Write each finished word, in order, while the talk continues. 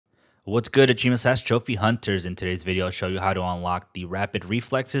What's good, achievement / trophy hunters? In today's video, I'll show you how to unlock the rapid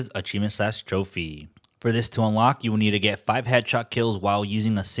reflexes achievement / trophy. For this to unlock, you will need to get 5 headshot kills while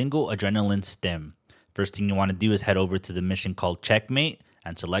using a single adrenaline stim. First thing you want to do is head over to the mission called Checkmate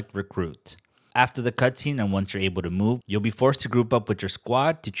and select Recruit. After the cutscene and once you're able to move, you'll be forced to group up with your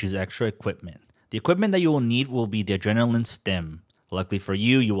squad to choose extra equipment. The equipment that you will need will be the adrenaline stim. Luckily for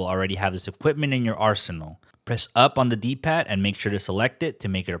you, you will already have this equipment in your arsenal. Press up on the D-pad and make sure to select it to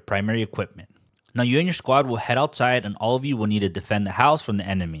make it a primary equipment. Now you and your squad will head outside and all of you will need to defend the house from the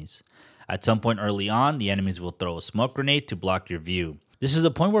enemies. At some point early on, the enemies will throw a smoke grenade to block your view. This is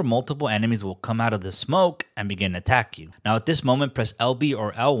the point where multiple enemies will come out of the smoke and begin to attack you. Now at this moment, press LB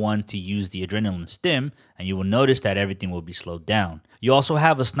or L1 to use the adrenaline stim, and you will notice that everything will be slowed down. You also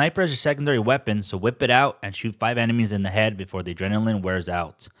have a sniper as your secondary weapon, so whip it out and shoot 5 enemies in the head before the adrenaline wears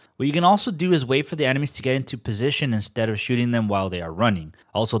out. What you can also do is wait for the enemies to get into position instead of shooting them while they are running.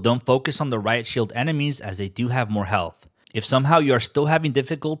 Also, don't focus on the riot shield enemies as they do have more health. If somehow you are still having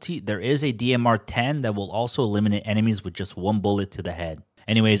difficulty, there is a DMR 10 that will also eliminate enemies with just 1 bullet to the head.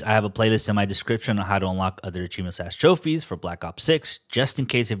 Anyways, I have a playlist in my description on how to unlock other achievement / trophies for Black Ops 6, just in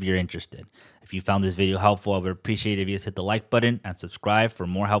case if you're interested. If you found this video helpful, I would appreciate it if you just hit the like button and subscribe for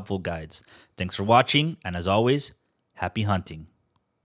more helpful guides. Thanks for watching, and as always, happy hunting.